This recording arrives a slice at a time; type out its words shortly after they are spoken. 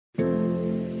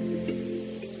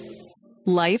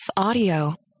Life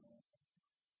Audio.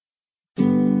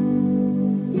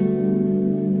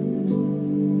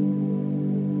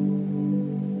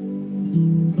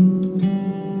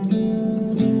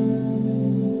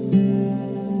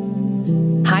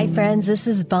 Hi friends, this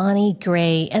is Bonnie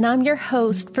Gray, and I'm your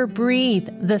host for Breathe,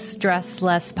 the Stress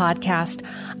Less podcast.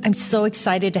 I'm so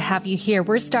excited to have you here.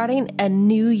 We're starting a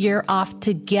new year off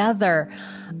together.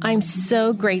 I'm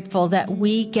so grateful that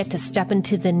we get to step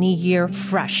into the new year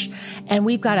fresh, and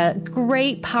we've got a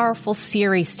great, powerful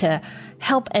series to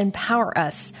help empower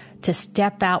us to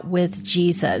step out with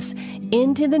Jesus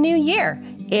into the new year.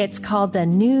 It's called the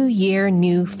New Year,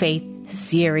 New Faith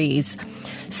series.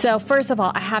 So first of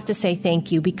all, I have to say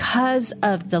thank you because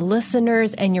of the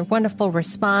listeners and your wonderful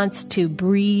response to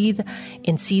Breathe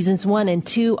in seasons 1 and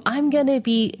 2. I'm going to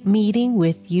be meeting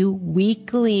with you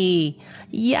weekly.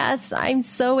 Yes, I'm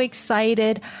so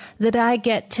excited that I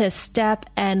get to step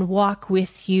and walk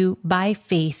with you by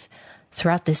faith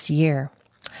throughout this year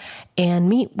and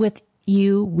meet with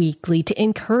you weekly to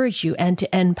encourage you and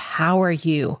to empower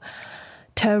you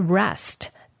to rest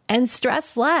and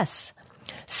stress less.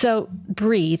 So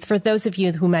Breathe, for those of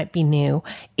you who might be new,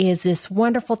 is this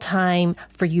wonderful time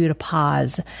for you to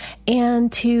pause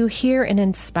and to hear an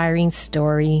inspiring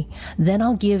story. Then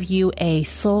I'll give you a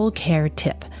soul care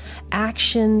tip,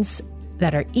 actions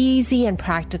that are easy and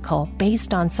practical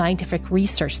based on scientific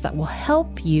research that will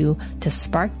help you to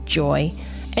spark joy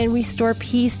and restore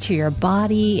peace to your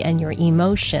body and your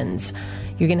emotions.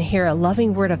 You're going to hear a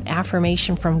loving word of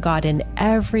affirmation from God in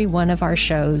every one of our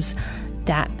shows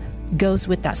that goes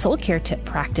with that soul care tip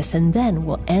practice. And then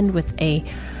we'll end with a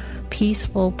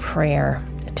peaceful prayer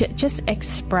to just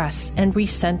express and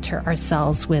recenter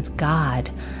ourselves with God.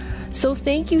 So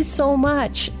thank you so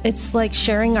much. It's like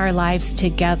sharing our lives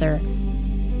together.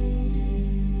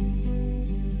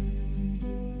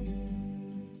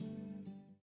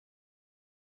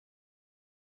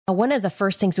 One of the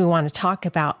first things we want to talk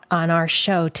about on our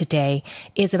show today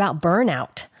is about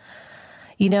burnout.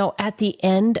 You know, at the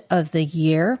end of the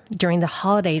year, during the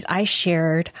holidays, I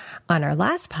shared on our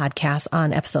last podcast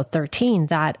on episode 13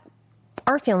 that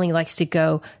our family likes to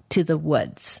go to the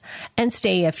woods and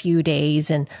stay a few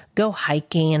days and go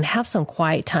hiking and have some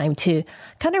quiet time to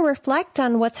kind of reflect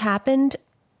on what's happened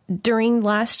during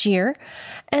last year,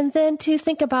 and then to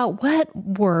think about what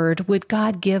word would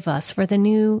God give us for the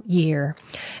new year.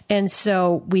 And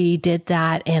so we did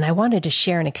that, and I wanted to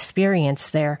share an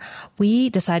experience there. We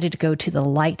decided to go to the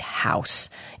Lighthouse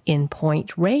in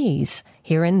Point Reyes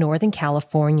here in Northern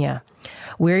California.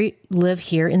 We live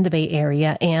here in the Bay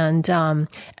Area, and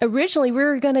originally we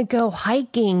were going to go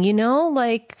hiking,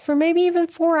 like for maybe even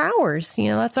 4 hours.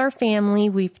 That's our family.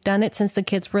 We've done it since the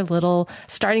kids were little,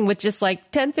 starting with just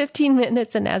like 10, 15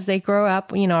 minutes. And as they grow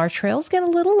up, our trails get a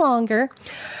little longer.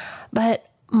 But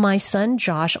my son,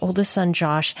 Josh, oldest son,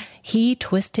 Josh, he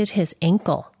twisted his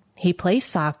ankle. He plays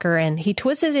soccer, and he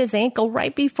twisted his ankle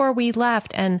right before we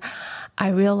left. And I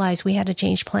realized we had to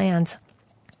change plans.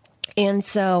 And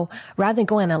so rather than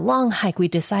going on a long hike, we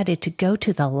decided to go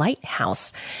to the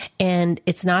Lighthouse. And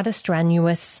it's not a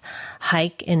strenuous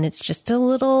hike, and it's just a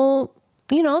little,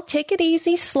 take it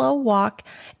easy, slow walk.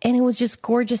 And it was just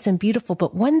gorgeous and beautiful.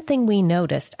 But one thing we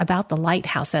noticed about the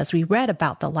Lighthouse as we read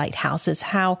about the Lighthouse is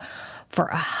how for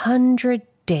 100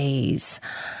 days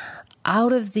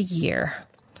out of the year,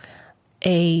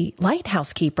 a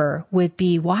lighthouse keeper would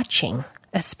be watching,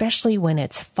 especially when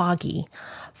it's foggy,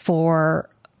 for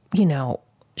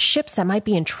ships that might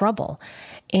be in trouble.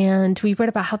 And we read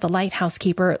about how the lighthouse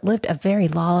keeper lived a very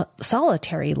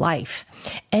solitary life.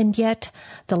 And yet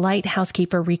the lighthouse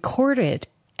keeper recorded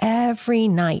every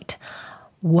night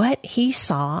what he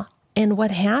saw and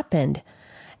what happened.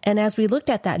 And as we looked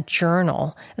at that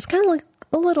journal, it's kind of like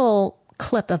a little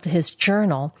clip of his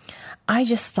journal. I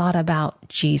just thought about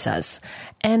Jesus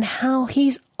and how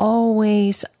he's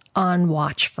always on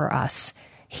watch for us.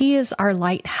 He is our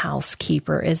lighthouse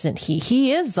keeper, isn't he?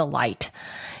 He is the light.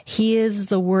 He is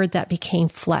the word that became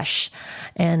flesh.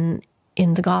 And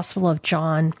in the Gospel of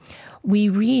John, we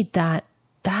read that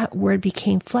that word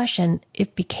became flesh and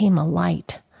it became a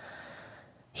light.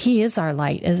 He is our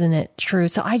light, isn't it true?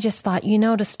 So I just thought,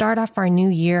 to start off our new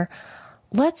year,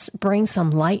 let's bring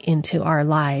some light into our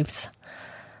lives.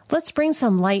 Let's bring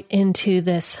some light into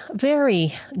this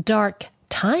very dark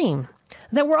time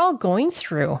that we're all going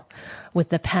through with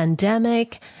the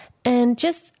pandemic, and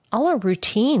just all our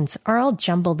routines are all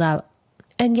jumbled up.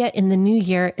 And yet in the new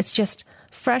year, it's just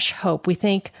fresh hope. We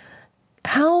think,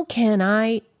 how can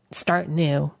I start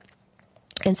new?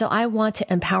 And so I want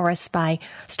to empower us by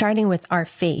starting with our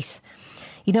faith,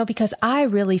 because I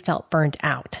really felt burnt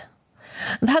out.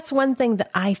 That's one thing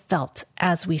that I felt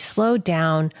as we slowed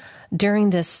down during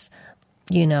this,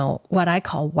 what I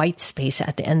call white space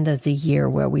at the end of the year,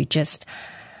 where we just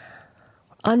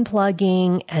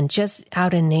unplugging and just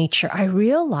out in nature. I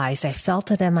realized, I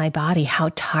felt it in my body,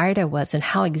 how tired I was and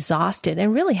how exhausted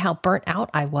and really how burnt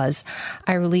out I was.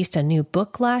 I released a new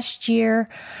book last year,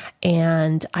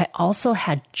 and I also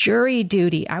had jury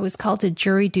duty. I was called to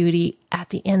jury duty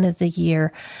at the end of the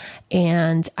year,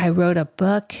 and I wrote a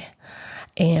book.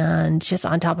 And just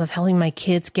on top of helping my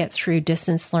kids get through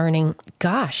distance learning,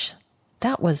 gosh,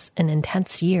 that was an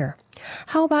intense year.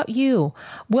 How about you?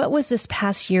 What was this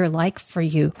past year like for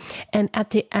you? And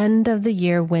at the end of the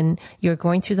year, when you're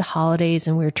going through the holidays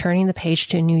and we're turning the page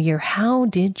to a new year, how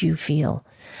did you feel?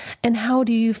 And how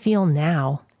do you feel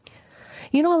now?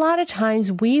 A lot of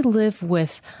times we live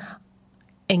with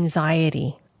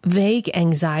anxiety, vague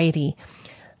anxiety.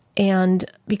 And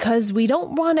because we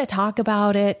don't want to talk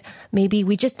about it, maybe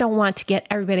we just don't want to get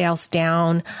everybody else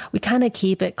down. We kind of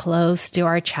keep it close to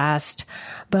our chest.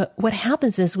 But what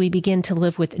happens is we begin to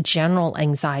live with general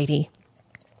anxiety.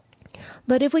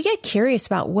 But if we get curious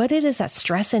about what it is that's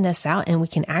stressing us out and we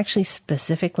can actually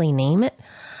specifically name it,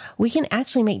 we can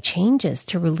actually make changes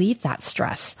to relieve that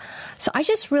stress. So I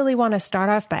just really want to start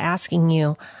off by asking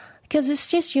you, because it's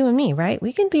just you and me, right?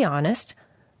 We can be honest.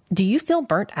 Do you feel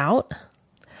burnt out?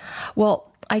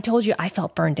 Well, I told you I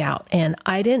felt burned out, and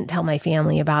I didn't tell my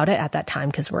family about it at that time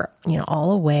because we're,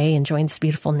 all away enjoying this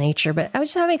beautiful nature, but I was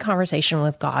just having a conversation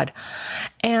with God,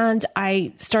 and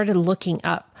I started looking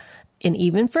up, and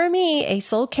even for me, a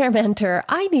soul care mentor,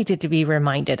 I needed to be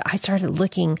reminded. I started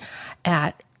looking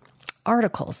at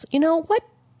articles. What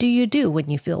do you do when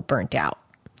you feel burnt out?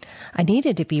 I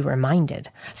needed to be reminded.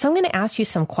 So I'm going to ask you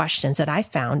some questions that I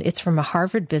found. It's from a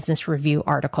Harvard Business Review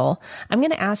article. I'm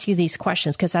going to ask you these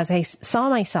questions because as I saw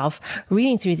myself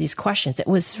reading through these questions, it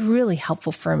was really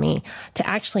helpful for me to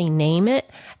actually name it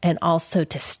and also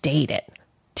to state it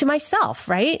to myself,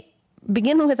 right?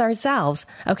 Begin with ourselves.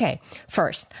 Okay,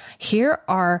 first, here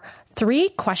are 3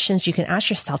 questions you can ask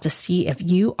yourself to see if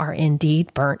you are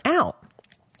indeed burnt out.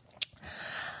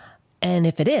 And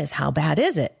if it is, how bad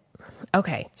is it?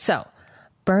 Okay, so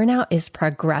burnout is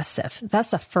progressive. That's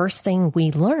the first thing we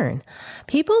learn.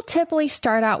 People typically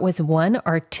start out with 1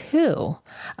 or 2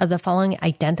 of the following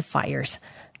identifiers,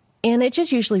 and it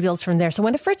just usually builds from there. So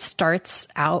when it first starts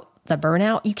out, the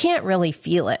burnout, you can't really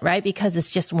feel it, right? Because it's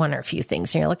just 1 or a few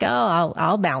things. And you're like, oh,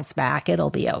 I'll bounce back. It'll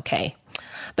be okay.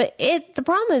 But the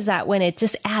problem is that when it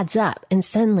just adds up and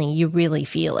suddenly you really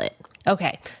feel it.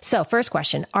 Okay, so first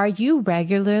question, are you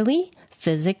regularly,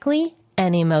 physically,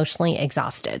 and emotionally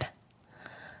exhausted?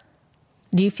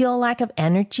 Do you feel a lack of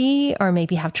energy or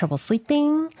maybe have trouble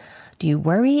sleeping? Do you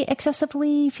worry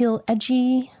excessively, feel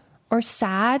edgy or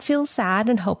sad, feel sad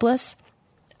and hopeless?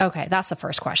 Okay, that's the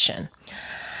first question.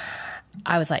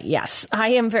 I was like, yes, I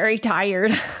am very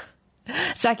tired.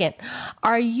 Second,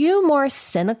 are you more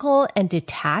cynical and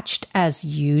detached as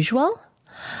usual?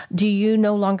 Do you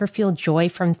no longer feel joy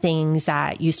from things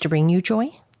that used to bring you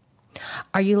joy?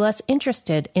 Are you less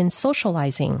interested in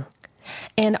socializing?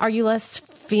 And are you less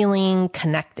feeling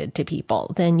connected to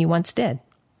people than you once did?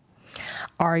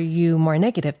 Are you more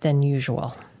negative than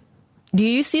usual? Do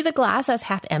you see the glass as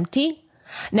half empty?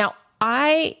 Now,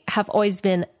 I have always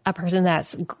been a person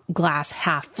that's glass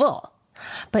half full.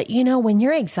 But when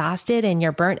you're exhausted and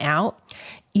you're burnt out,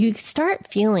 you start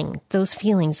feeling those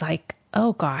feelings like,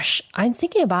 oh gosh, I'm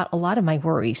thinking about a lot of my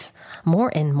worries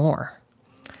more and more.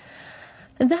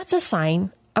 And that's a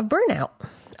sign of burnout.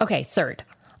 Okay, third,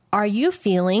 are you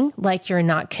feeling like you're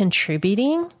not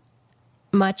contributing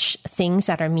much things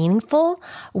that are meaningful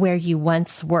where you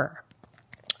once were?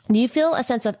 Do you feel a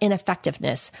sense of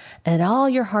ineffectiveness and all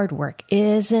your hard work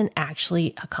isn't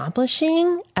actually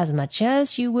accomplishing as much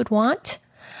as you would want?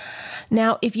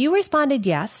 Now, if you responded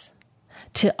yes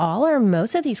to all or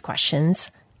most of these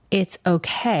questions, it's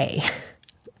okay.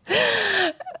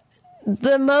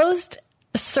 The most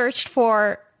searched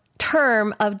for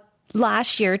term of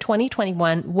last year,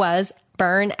 2021, was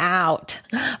burnout.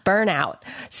 Burnout.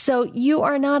 So you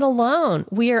are not alone.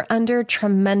 We are under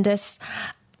tremendous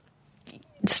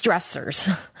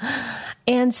stressors.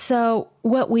 And so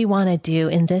what we want to do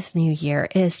in this new year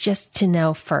is just to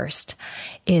know first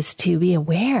is to be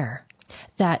aware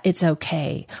that it's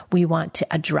okay. We want to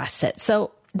address it.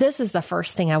 So this is the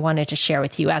first thing I wanted to share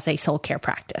with you as a soul care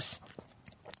practice.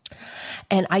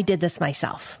 And I did this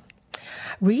myself.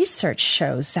 Research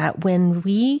shows that when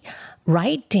we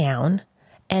write down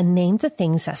and name the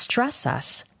things that stress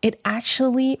us, it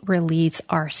actually relieves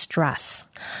our stress.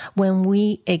 When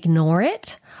we ignore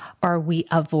it or we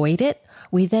avoid it,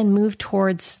 we then move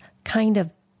towards kind of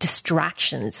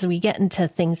distractions. We get into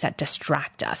things that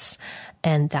distract us.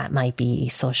 And that might be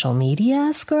social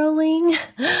media scrolling,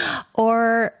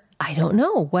 or I don't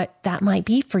know what that might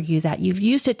be for you, that you've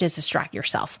used it to distract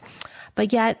yourself.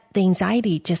 But yet the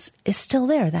anxiety just is still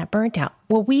there, that burnt out.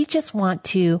 Well, we just want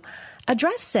to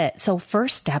address it. So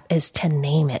first step is to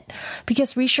name it,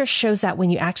 because research shows that when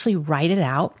you actually write it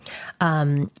out,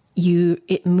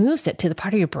 it moves it to the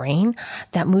part of your brain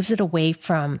that moves it away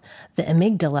from the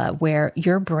amygdala, where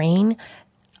your brain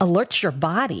alerts your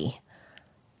body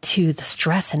to the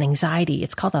stress and anxiety.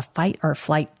 It's called a fight or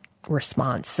flight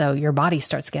response. So your body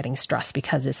starts getting stressed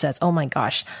because it says, oh my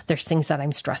gosh, there's things that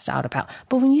I'm stressed out about.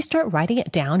 But when you start writing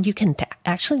it down, you can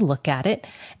actually look at it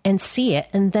and see it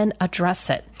and then address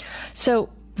it. So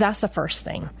that's the first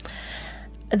thing.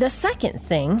 The second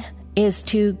thing is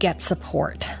to get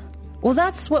support. Well,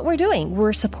 that's what we're doing.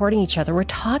 We're supporting each other. We're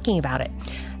talking about it.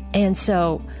 And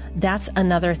so that's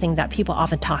another thing that people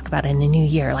often talk about in the new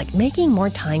year, like making more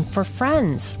time for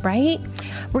friends, right?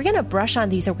 We're going to brush on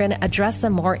these and we're going to address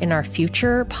them more in our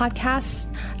future podcast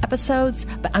episodes,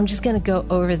 but I'm just going to go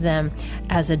over them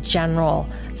as a general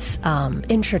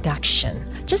introduction,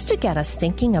 just to get us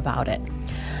thinking about it.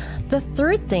 The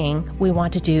third thing we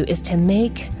want to do is to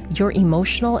make your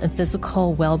emotional and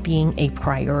physical well-being a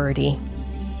priority.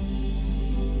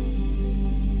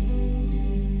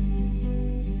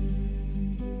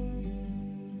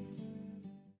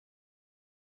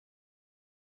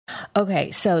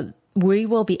 Okay, so we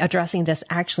will be addressing this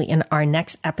actually in our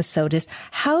next episode, is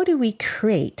how do we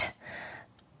create,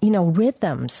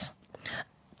 rhythms,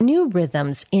 new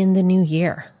rhythms in the new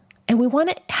year? And we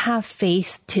want to have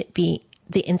faith to be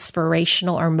the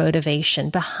inspirational or motivation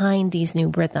behind these new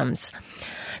rhythms.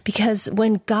 Because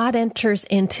when God enters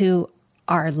into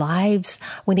our lives,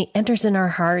 when he enters in our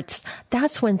hearts,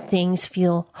 that's when things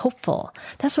feel hopeful.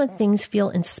 That's when things feel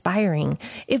inspiring.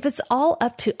 If it's all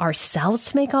up to ourselves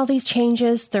to make all these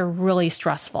changes, they're really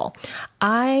stressful.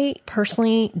 I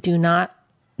personally do not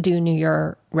do New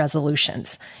Year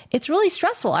resolutions. It's really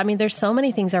stressful. I mean, there's so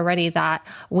many things already that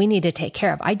we need to take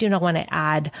care of. I do not want to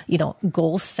add,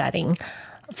 goal setting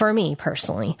for me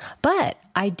personally, but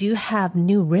I do have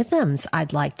new rhythms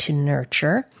I'd like to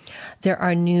nurture. There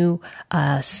are new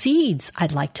seeds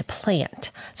I'd like to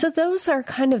plant. So those are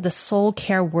kind of the soul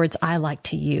care words I like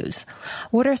to use.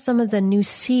 What are some of the new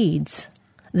seeds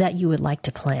that you would like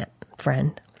to plant,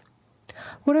 friend?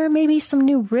 What are maybe some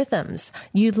new rhythms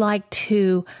you'd like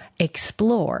to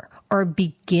explore or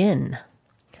begin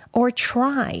or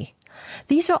try?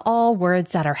 These are all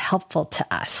words that are helpful to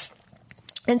us.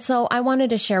 And so I wanted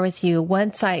to share with you,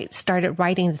 once I started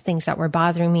writing the things that were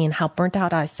bothering me and how burnt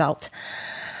out I felt,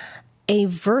 a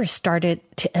verse started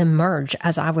to emerge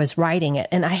as I was writing it.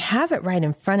 And I have it right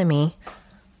in front of me.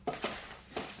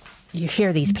 You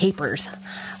hear these papers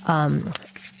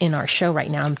in our show right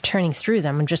now. I'm turning through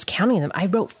them and just counting them. I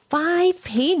wrote 5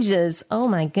 pages, oh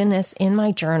my goodness, in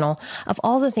my journal of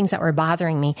all the things that were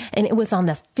bothering me. And it was on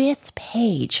the 5th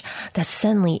page that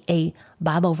suddenly a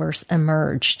Bible verse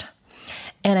emerged.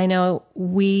 And I know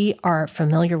we are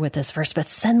familiar with this verse, but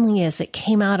suddenly as it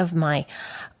came out of my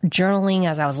journaling,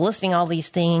 as I was listing all these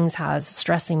things, how it was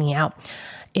stressing me out,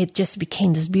 it just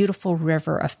became this beautiful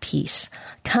river of peace.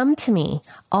 Come to me,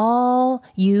 all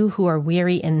you who are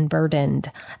weary and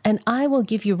burdened, and I will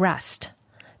give you rest.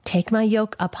 Take my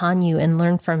yoke upon you and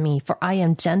learn from me, for I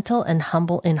am gentle and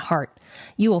humble in heart.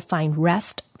 You will find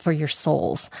rest for your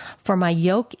souls, for my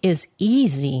yoke is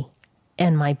easy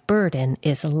and my burden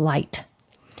is light.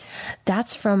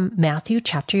 That's from Matthew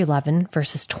chapter 11,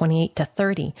 verses 28 to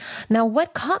 30. Now,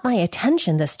 what caught my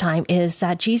attention this time is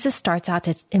that Jesus starts out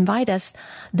to invite us,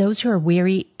 those who are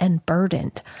weary and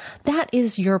burdened. That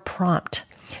is your prompt.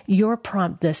 Your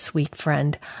prompt this week,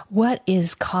 friend. What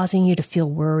is causing you to feel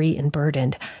worried and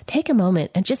burdened? Take a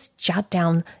moment and just jot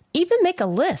down, even make a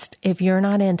list if you're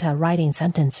not into writing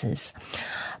sentences.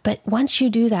 But once you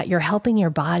do that, you're helping your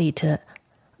body to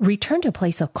return to a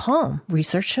place of calm.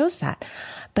 Research shows that.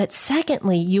 But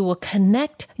secondly, you will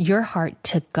connect your heart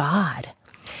to God.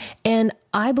 And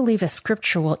I believe a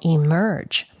scripture will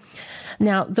emerge.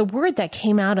 Now, the word that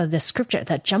came out of this scripture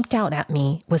that jumped out at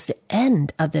me was the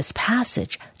end of this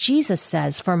passage. Jesus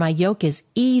says, for my yoke is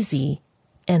easy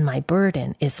and my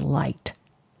burden is light.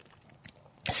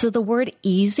 So the word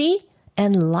easy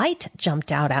and light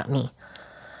jumped out at me.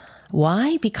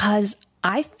 Why? Because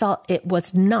I felt it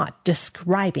was not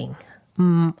describing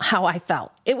how I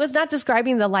felt. It was not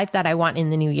describing the life that I want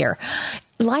in the new year.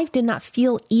 Life did not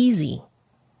feel easy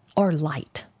or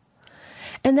light.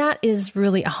 And that is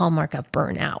really a hallmark of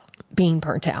burnout, being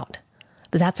burnt out.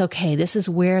 But that's okay. This is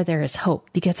where there is hope,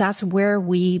 because that's where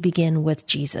we begin with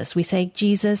Jesus. We say,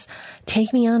 Jesus,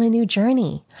 take me on a new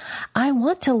journey. I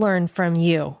want to learn from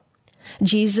you.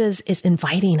 Jesus is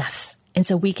inviting us. And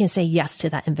so we can say yes to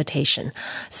that invitation.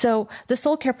 So the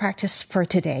soul care practice for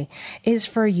today is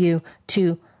for you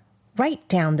to write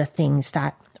down the things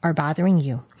that are bothering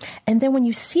you. And then when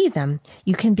you see them,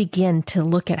 you can begin to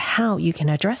look at how you can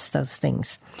address those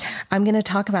things. I'm going to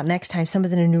talk about next time some of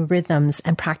the new rhythms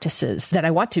and practices that I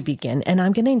want to begin. And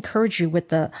I'm going to encourage you with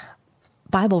the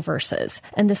Bible verses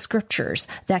and the scriptures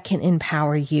that can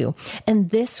empower you.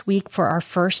 And this week for our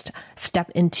first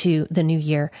step into the new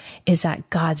year is that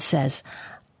God says,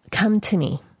 come to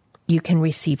me. You can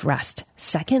receive rest.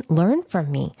 Second, learn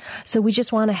from me. So we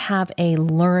just want to have a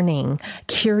learning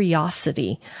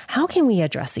curiosity. How can we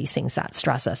address these things that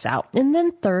stress us out? And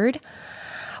then third,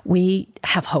 we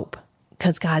have hope,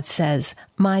 because God says,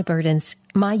 my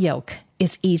yoke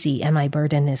is easy and my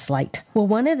burden is light. Well,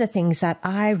 one of the things that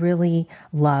I really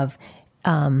love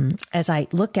as I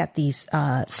look at these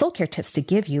soul care tips to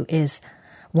give you is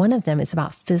one of them is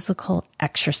about physical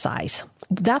exercise.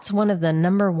 That's one of the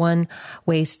number one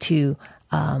ways to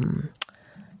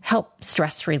help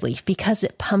stress relief, because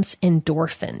it pumps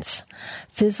endorphins.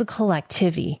 Physical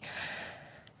activity,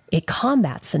 it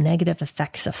combats the negative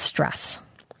effects of stress.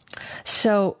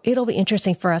 So it'll be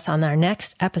interesting for us on our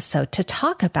next episode to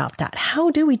talk about that. How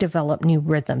do we develop new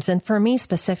rhythms? And for me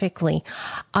specifically,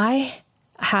 I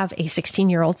have a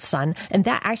 16-year-old son, and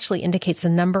that actually indicates the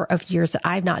number of years that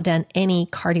I've not done any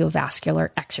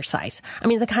cardiovascular exercise. I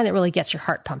mean, the kind that really gets your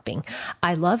heart pumping.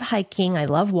 I love hiking. I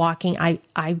love walking.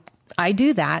 I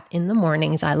do that in the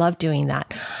mornings. I love doing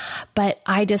that. But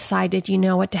I decided, you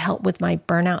know what, to help with my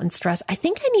burnout and stress, I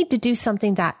think I need to do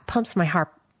something that pumps my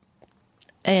heart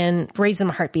and raises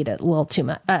my heartbeat a little too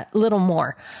much, little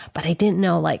more. But I didn't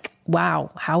know, like,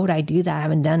 wow, how would I do that? I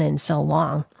haven't done it in so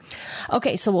long.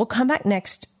 Okay, so we'll come back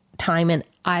next time and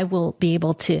I will be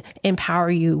able to empower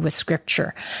you with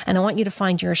scripture. And I want you to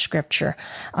find your scripture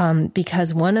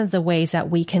because one of the ways that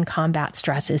we can combat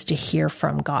stress is to hear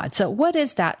from God. So what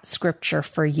is that scripture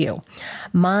for you?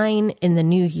 Mine in the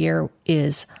new year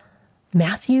is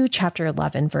Matthew chapter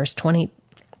 11, verse 20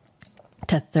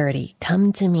 to 30.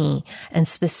 Come to me. And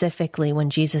specifically when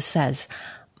Jesus says,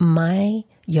 my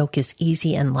yoke is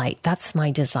easy and light. That's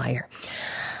my desire.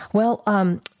 Well,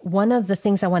 one of the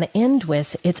things I want to end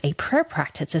with, it's a prayer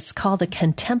practice. It's called the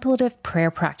contemplative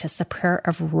prayer practice, the prayer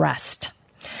of rest.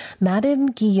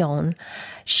 Madame Guyon,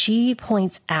 she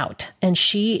points out, and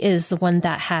she is the one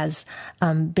that has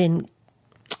been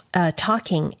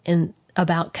talking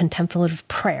about contemplative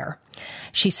prayer.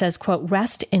 She says, quote,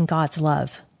 rest in God's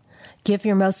love. Give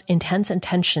your most intense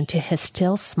attention to his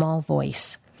still small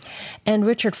voice. And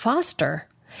Richard Foster,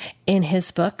 in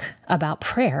his book about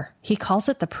prayer, he calls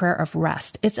it the prayer of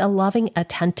rest. It's a loving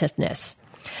attentiveness.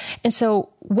 And so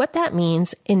what that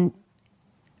means in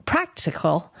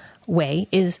practical way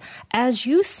is as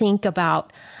you think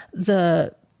about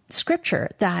the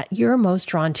scripture that you're most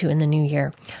drawn to in the new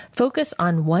year, focus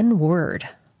on one word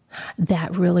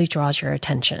that really draws your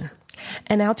attention.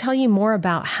 And I'll tell you more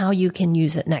about how you can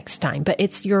use it next time, but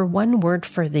it's your one word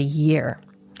for the year.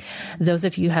 Those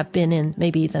of you who have been in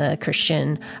maybe the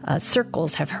Christian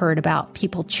circles have heard about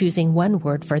people choosing one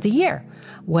word for the year.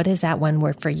 What is that one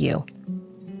word for you?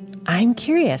 I'm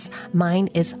curious. Mine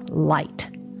is light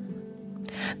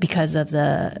because of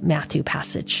the Matthew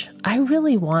passage. I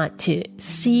really want to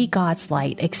see God's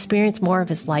light, experience more of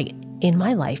his light in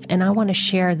my life, and I want to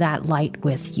share that light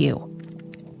with you.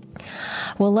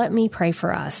 Well, let me pray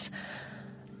for us.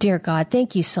 Dear God,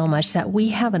 thank you so much that we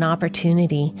have an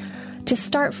opportunity to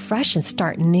start fresh and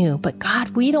start new. But God,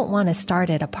 we don't want to start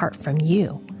it apart from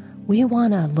you. We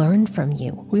want to learn from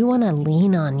you. We want to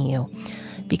lean on you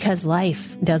because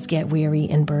life does get weary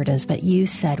and burdens, but you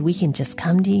said we can just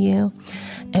come to you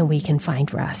and we can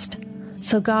find rest.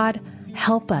 So God,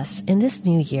 help us in this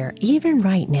new year, even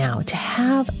right now, to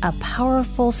have a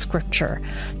powerful scripture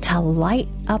to light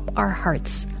up our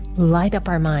hearts, light up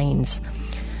our minds.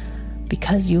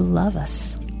 Because you love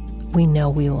us, we know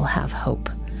we will have hope.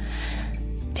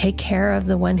 Take care of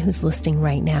the one who's listening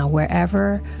right now,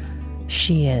 wherever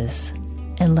she is,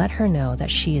 and let her know that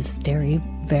she is very,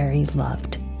 very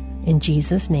loved. In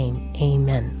Jesus' name,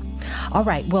 amen. All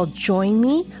right, well, join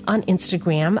me on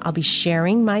Instagram. I'll be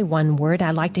sharing my one word.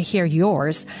 I'd like to hear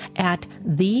yours at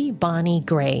The Bonnie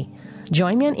Gray.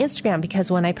 Join me on Instagram because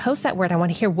when I post that word, I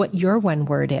want to hear what your one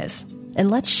word is.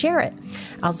 And let's share it.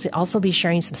 I'll also be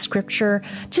sharing some scripture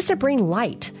just to bring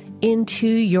light into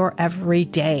your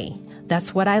everyday.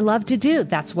 That's what I love to do.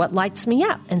 That's what lights me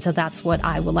up. And so that's what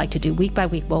I would like to do week by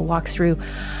week. We'll walk through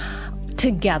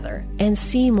together and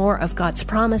see more of God's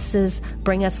promises,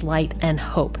 bring us light and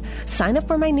hope. Sign up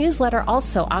for my newsletter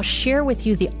also. I'll share with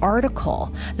you the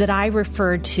article that I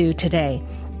referred to today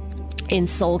in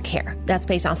Soul Care. That's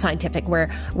based on scientific,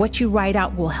 where what you write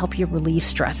out will help you relieve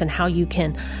stress and how you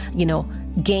can,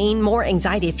 gain more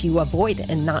anxiety if you avoid it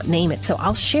and not name it. So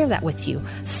I'll share that with you.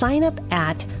 Sign up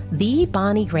at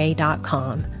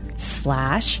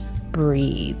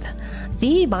thebonniegray.com/breathe.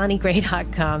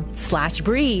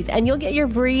 thebonniegray.com/breathe, and you'll get your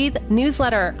Breathe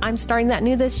newsletter. I'm starting that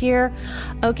new this year.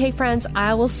 Okay, friends,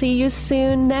 I will see you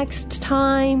soon next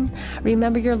time.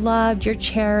 Remember, you're loved, you're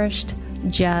cherished.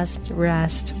 Just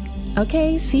rest.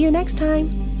 Okay, see you next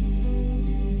time.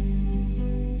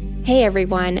 Hey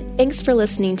everyone, thanks for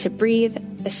listening to Breathe,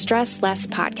 the Stress Less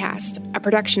podcast, a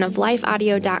production of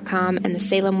lifeaudio.com and the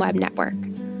Salem Web Network.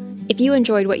 If you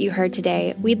enjoyed what you heard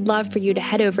today, we'd love for you to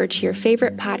head over to your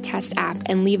favorite podcast app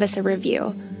and leave us a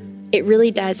review. It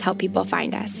really does help people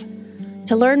find us.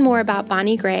 To learn more about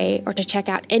Bonnie Gray or to check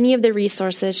out any of the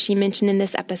resources she mentioned in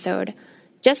this episode,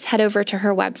 just head over to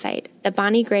her website,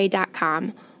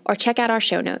 thebonniegray.com, or check out our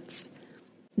show notes.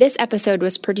 This episode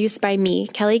was produced by me,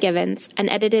 Kelly Givens, and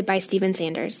edited by Stephen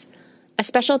Sanders. A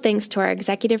special thanks to our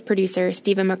executive producer,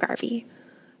 Stephen McGarvey.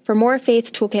 For more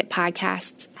Faith Toolkit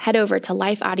podcasts, head over to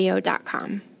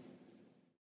lifeaudio.com.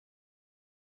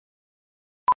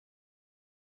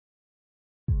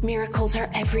 Miracles are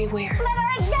everywhere. Let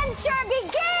our adventure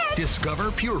begin!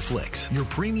 Discover PureFlix, your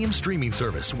premium streaming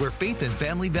service where faith and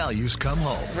family values come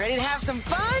home. Ready to have some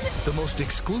fun? The most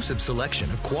exclusive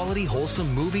selection of quality,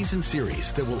 wholesome movies and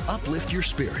series that will uplift your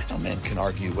spirit. A man can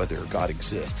argue whether God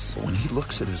exists, but when he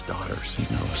looks at his daughters, he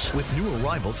knows. With new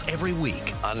arrivals every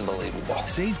week. Unbelievable.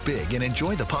 Save big and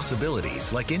enjoy the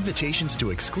possibilities, like invitations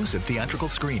to exclusive theatrical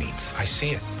screenings. I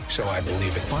see it, so I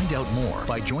believe it. Find out more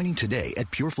by joining today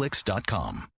at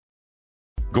pureflix.com.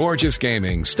 Gorgeous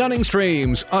gaming, stunning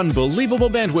streams, unbelievable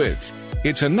bandwidth.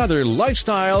 It's another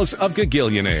Lifestyles of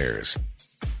Gagillionaires.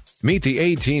 Meet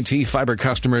the AT&T Fiber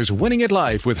customers winning at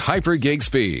life with hyper gig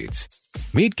speeds.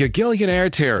 Meet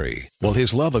Gagillionaire Terry. While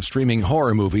his love of streaming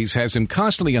horror movies has him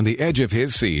constantly on the edge of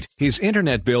his seat, his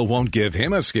internet bill won't give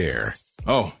him a scare.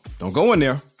 Oh, don't go in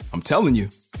there. I'm telling you.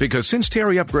 Because since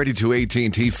Terry upgraded to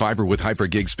AT&T Fiber with hyper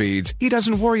gig speeds, he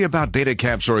doesn't worry about data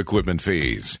caps or equipment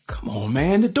fees. Come on,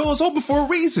 man. The door's open for a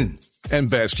reason. And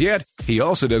best yet, he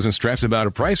also doesn't stress about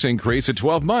a price increase at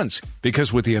 12 months,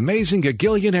 because with the amazing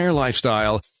Gagillionaire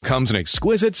lifestyle comes an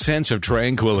exquisite sense of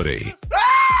tranquility.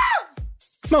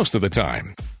 Most of the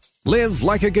time. Live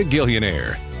like a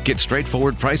Gagillionaire. Get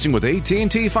straightforward pricing with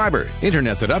AT&T Fiber.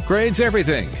 Internet that upgrades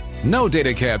everything. No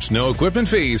data caps, no equipment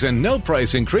fees, and no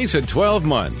price increase at 12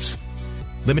 months.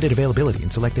 Limited availability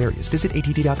in select areas. Visit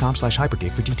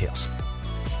att.com/hypergig for details.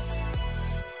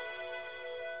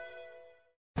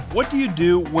 What do you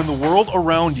do when the world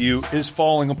around you is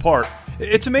falling apart?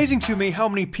 It's amazing to me how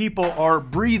many people are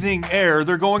breathing air.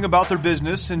 They're going about their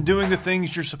business and doing the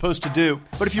things you're supposed to do.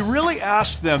 But if you really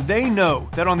ask them, they know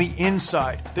that on the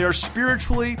inside, they are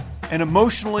spiritually and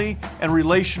emotionally and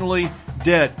relationally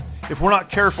dead. If we're not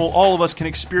careful, all of us can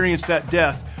experience that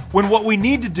death. When what we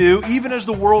need to do, even as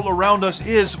the world around us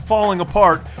is falling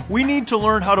apart, we need to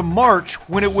learn how to march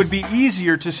when it would be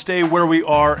easier to stay where we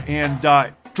are and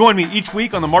die. Join me each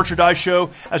week on the March or Die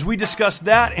Show as we discuss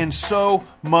that and so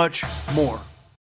much more.